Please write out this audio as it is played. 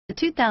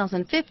The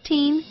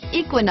 2015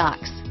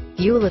 Equinox.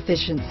 Fuel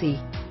efficiency,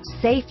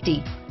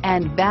 safety,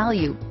 and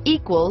value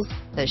equals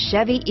the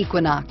Chevy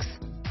Equinox.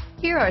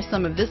 Here are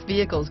some of this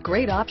vehicle's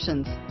great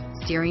options: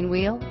 steering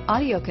wheel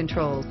audio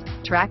controls,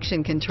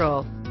 traction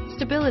control,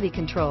 stability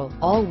control,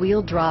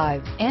 all-wheel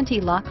drive,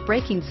 anti-lock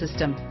braking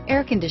system,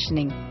 air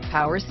conditioning,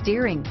 power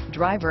steering,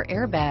 driver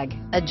airbag,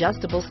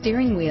 adjustable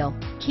steering wheel,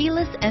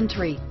 keyless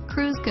entry,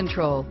 cruise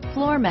control,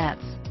 floor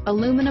mats,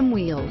 aluminum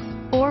wheels,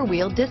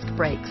 four-wheel disc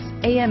brakes,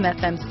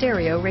 AM/FM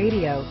stereo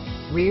radio,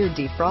 rear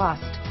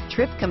defrost,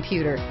 trip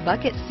computer,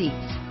 bucket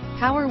seats,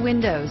 power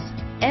windows,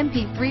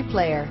 MP3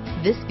 player.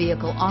 This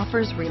vehicle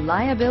offers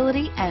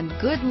reliability and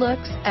good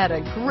looks at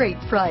a great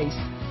price.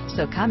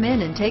 So come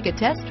in and take a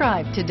test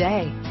drive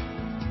today.